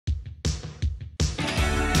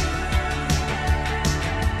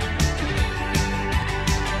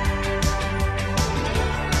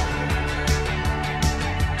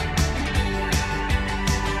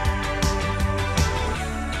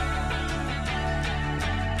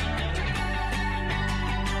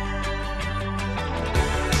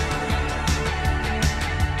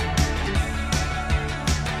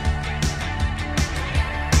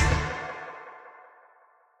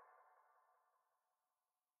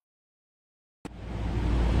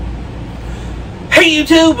Hey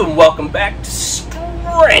YouTube, and welcome back to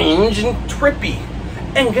Strange and Trippy.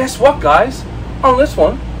 And guess what, guys? On this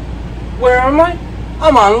one, where am I?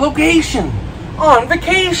 I'm on location, on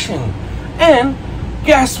vacation. And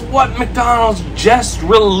guess what McDonald's just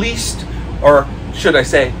released, or should I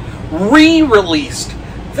say, re-released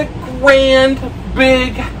the Grand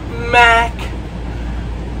Big Mac.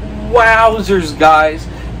 Wowzers, guys.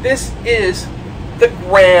 This is the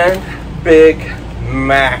Grand Big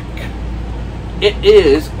Mac. It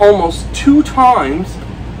is almost 2 times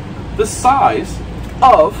the size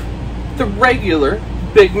of the regular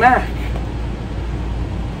Big Mac.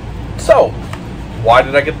 So, why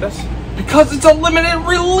did I get this? Because it's a limited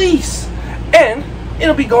release, and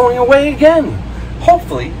it'll be going away again.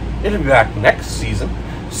 Hopefully, it'll be back next season.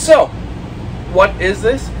 So, what is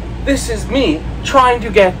this? This is me trying to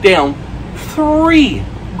get down 3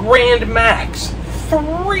 Grand Macs.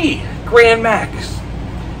 3 Grand Macs.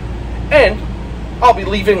 And I'll be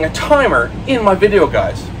leaving a timer in my video,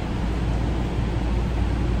 guys.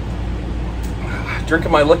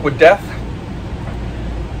 Drinking my Liquid Death.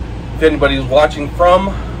 If anybody's watching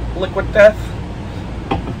from Liquid Death,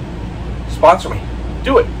 sponsor me.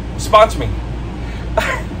 Do it. Sponsor me.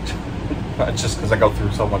 Not just because I go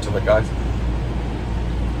through so much of it, guys.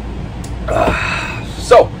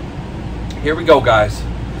 So, here we go, guys.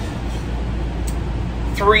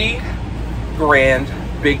 3 Grand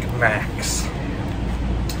Big Macs.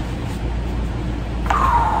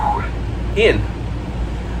 In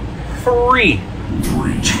 3,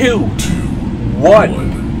 2,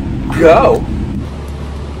 1, go.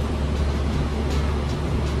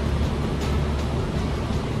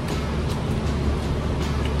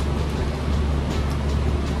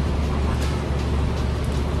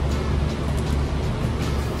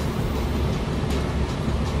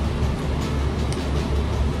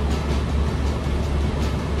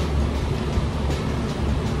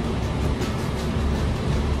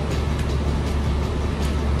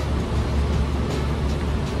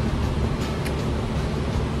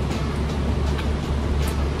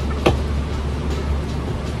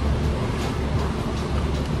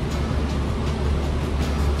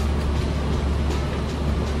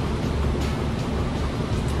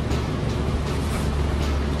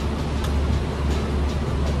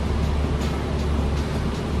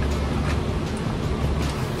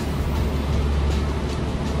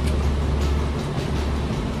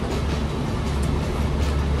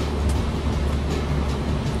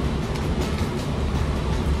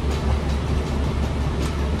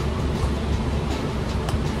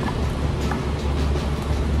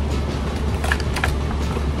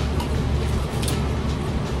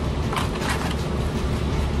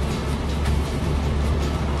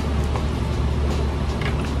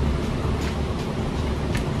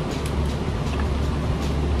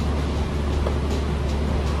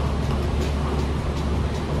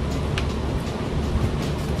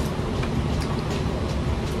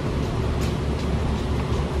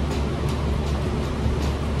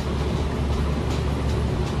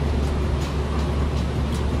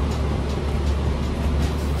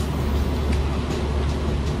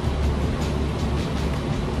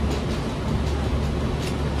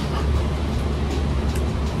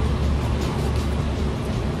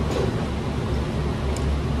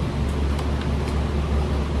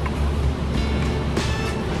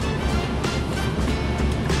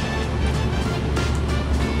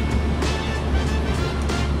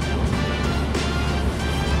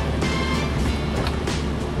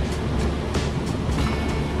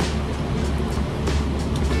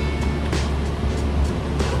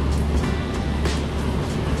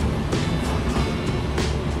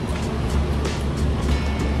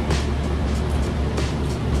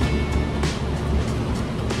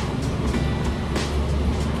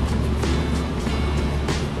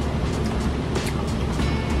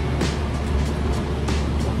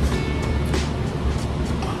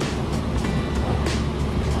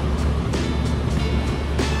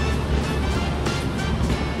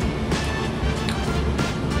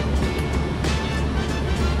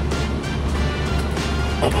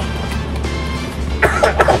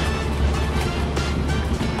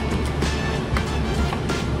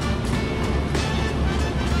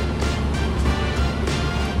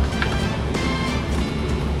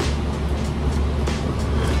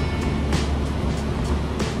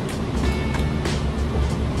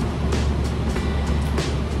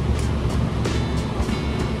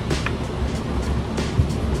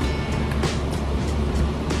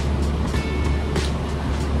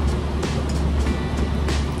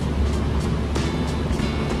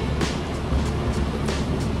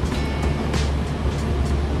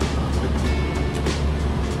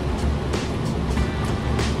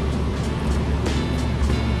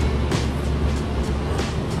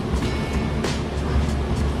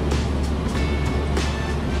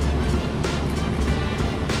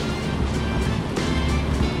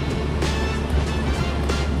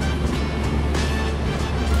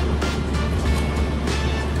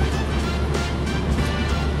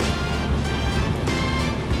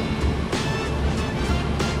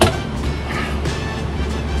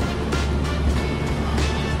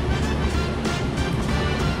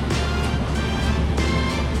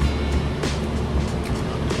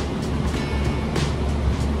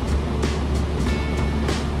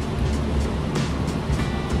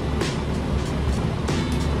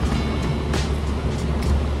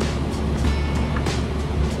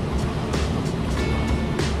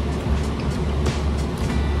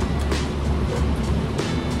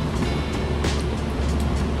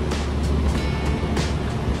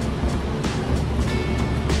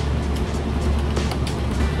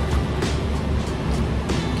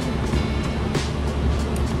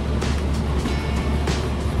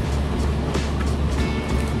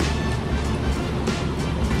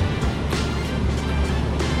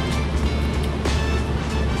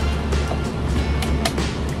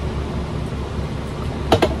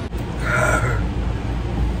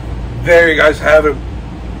 there you guys have it.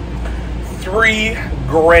 3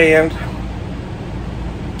 grand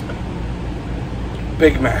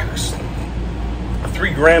Big Macs.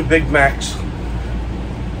 3 grand Big Macs.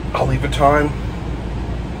 I'll leave a time.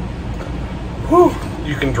 Whew.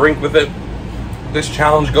 You can drink with it. This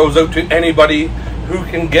challenge goes out to anybody who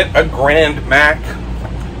can get a Grand Mac.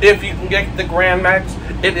 If you can get the Grand Macs,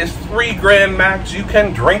 it is 3 Grand Macs. You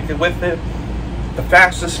can drink with it the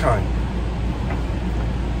fastest time.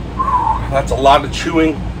 Whew. That's a lot of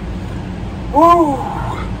chewing. Woo!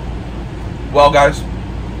 Well, guys,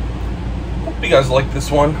 hope you guys like this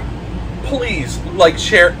one. Please like,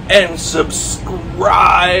 share, and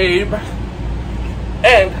subscribe.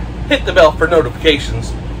 And hit the bell for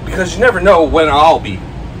notifications, because you never know when I'll be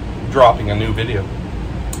dropping a new video.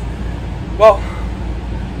 Well,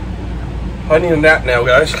 I need a nap now,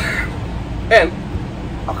 guys. And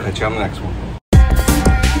I'll catch you on the next one.